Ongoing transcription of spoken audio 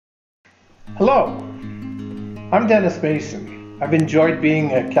Hello, I'm Dennis Mason. I've enjoyed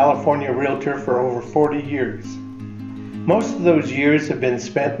being a California realtor for over 40 years. Most of those years have been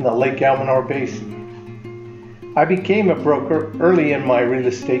spent in the Lake Almanor Basin. I became a broker early in my real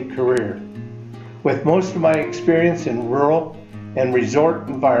estate career, with most of my experience in rural and resort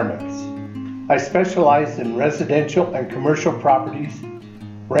environments. I specialized in residential and commercial properties,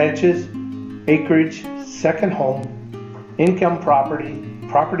 ranches, acreage, second home, income property,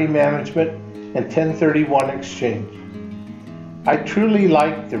 property management, and 1031 exchange. I truly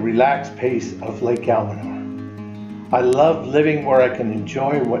like the relaxed pace of Lake Almanor. I love living where I can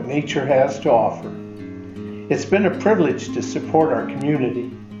enjoy what nature has to offer. It's been a privilege to support our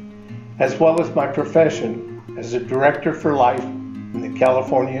community, as well as my profession as a director for life in the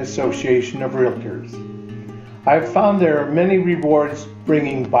California Association of Realtors. I have found there are many rewards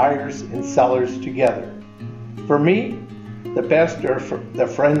bringing buyers and sellers together. For me, the best are the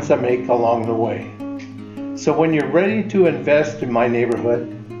friends I make along the way. So when you're ready to invest in my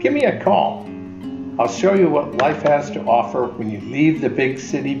neighborhood, give me a call. I'll show you what life has to offer when you leave the big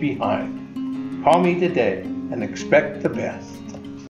city behind. Call me today and expect the best.